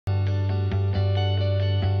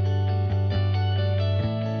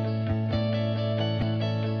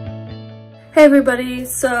Hey everybody,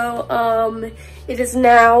 so it is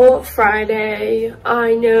now Friday.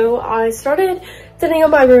 I know I started setting up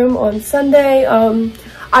my room on Sunday.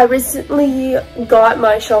 I recently got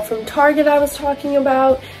my shelf from Target I was talking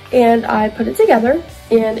about, and I put it together,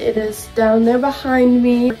 and it is down there behind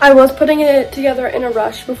me. I was putting it together in a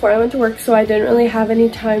rush before I went to work, so I didn't really have any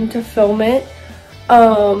time to film it.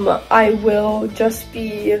 I will just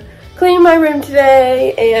be cleaning my room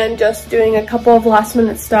today and just doing a couple of last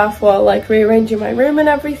minute stuff while like rearranging my room and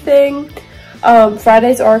everything.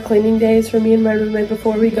 Fridays are cleaning days for me and my roommate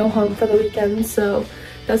before we go home for the weekend, so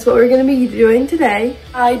that's what we're gonna be doing today.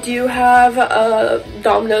 I do have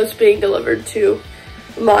Domino's being delivered to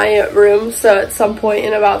my room, so at some point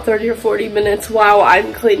in about 30 or 40 minutes while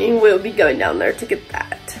I'm cleaning, we'll be going down there to get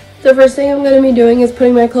that. The first thing I'm gonna be doing is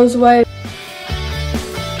putting my clothes away.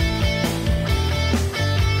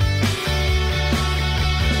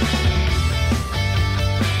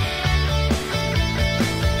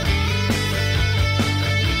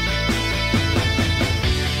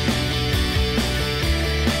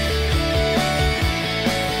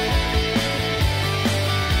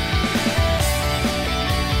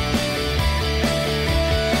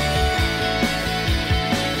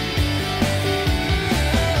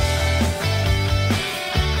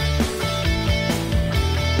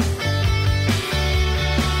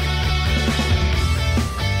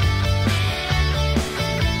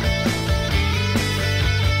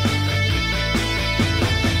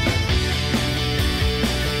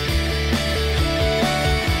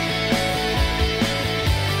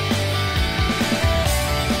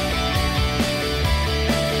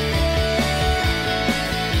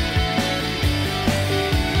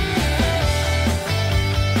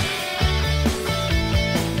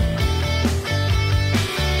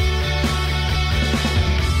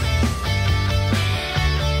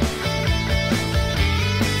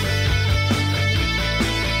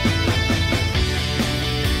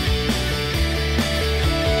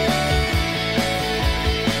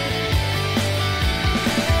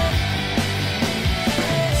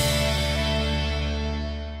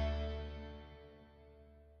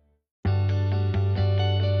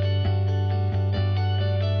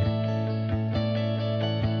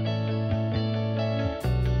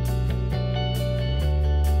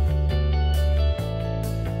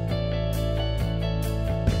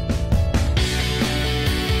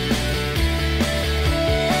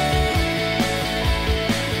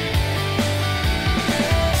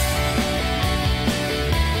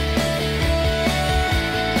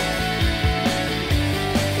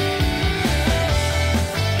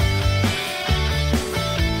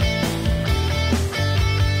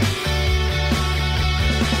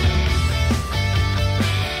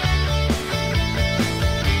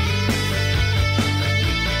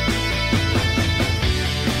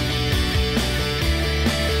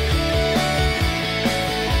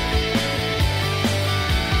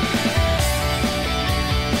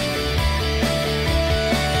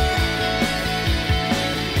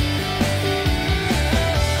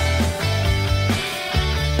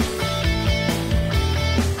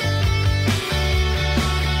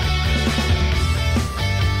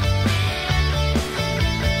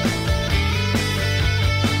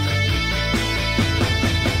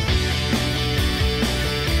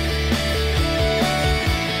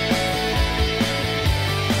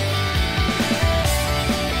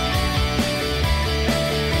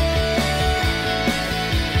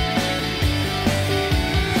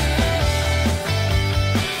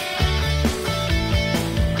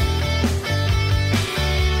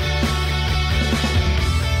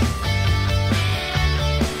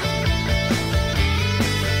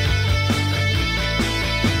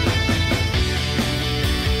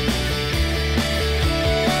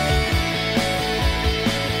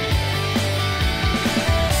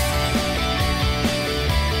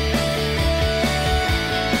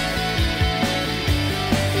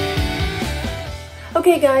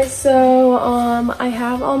 Okay guys, so I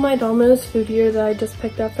have all my Domino's food here that I just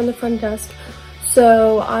picked up from the front desk.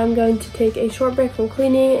 So I'm going to take a short break from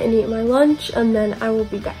cleaning and eat my lunch, and then I will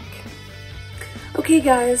be back. Okay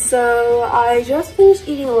guys, so I just finished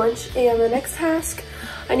eating lunch, and the next task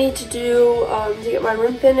I need to do to get my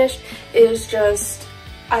room finished is just,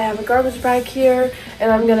 I have a garbage bag here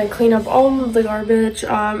and I'm gonna clean up all of the garbage.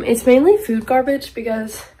 It's mainly food garbage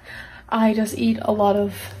because I just eat a lot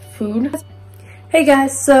of food. Hey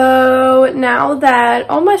guys, so now that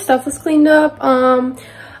all my stuff is cleaned up,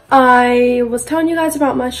 I was telling you guys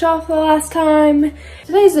about my shelf the last time.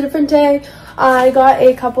 Today's a different day. I got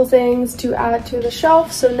a couple things to add to the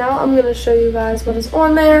shelf, so now I'm going to show you guys what is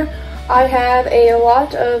on there. I have a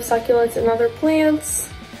lot of succulents and other plants.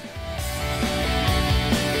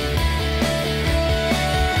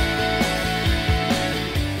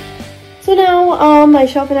 So now my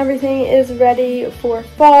shelf and everything is ready for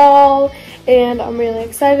fall, and I'm really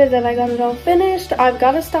excited that I got it all finished. I've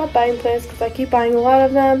got to stop buying plants because I keep buying a lot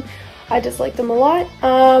of them. I just like them a lot.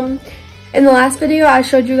 In the last video, I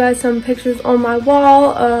showed you guys some pictures on my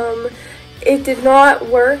wall. It did not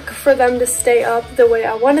work for them to stay up the way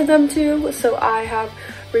I wanted them to, so I have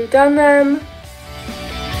redone them.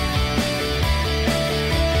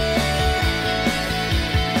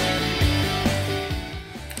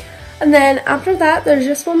 And then after that, there's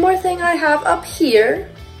just one more thing I have up here.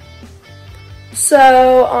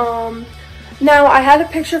 So, now I had a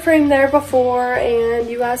picture frame there before, and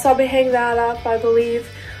you guys saw me hang that up, I believe.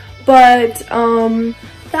 But,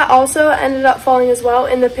 that also ended up falling as well,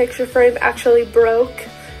 and the picture frame actually broke,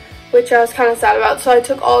 which I was kind of sad about. So I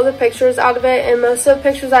took all the pictures out of it, and most of the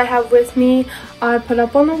pictures I have with me, I put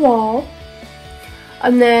up on the wall.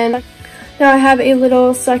 And then now I have a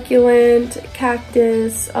little succulent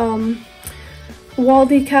cactus wall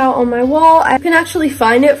decal on my wall. I can actually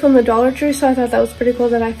find it from the Dollar Tree, so I thought that was pretty cool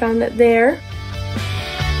that I found it there.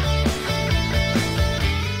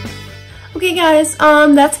 Okay guys,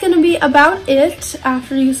 that's gonna be about it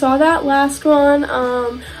after you saw that last one.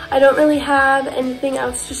 I don't really have anything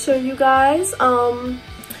else to show you guys.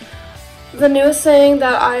 The newest thing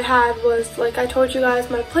that I had was, like I told you guys,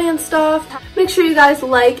 my plant stuff. Make sure you guys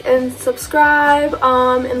like and subscribe,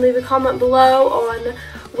 and leave a comment below on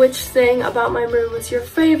which thing about my room was your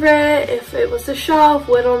favorite. If it was the shelf,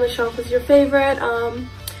 what on the shelf was your favorite.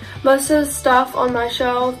 Most of the stuff on my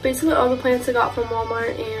shelf, basically all the plants I got from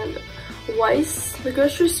Walmart and Weiss, the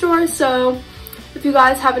grocery store. So if you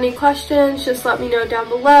guys have any questions, just let me know down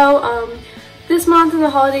below. This month in the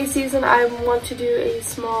holiday season, I want to do a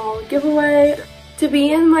small giveaway. To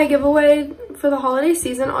be in my giveaway for the holiday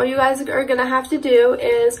season, all you guys are gonna have to do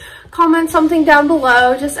is comment something down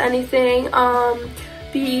below, just anything.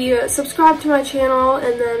 Be subscribed to my channel,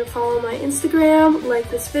 and then follow my Instagram, like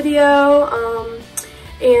this video,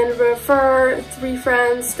 and refer 3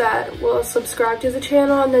 friends that will subscribe to the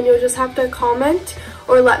channel, and then you'll just have to comment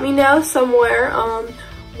or let me know somewhere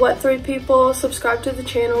what 3 people subscribe to the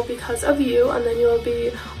channel because of you, and then you'll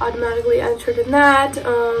be automatically entered in that.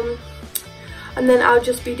 And then I'll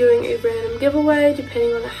just be doing a random giveaway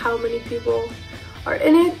depending on how many people are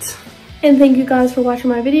in it. And thank you guys for watching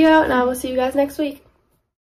my video, and I will see you guys next week.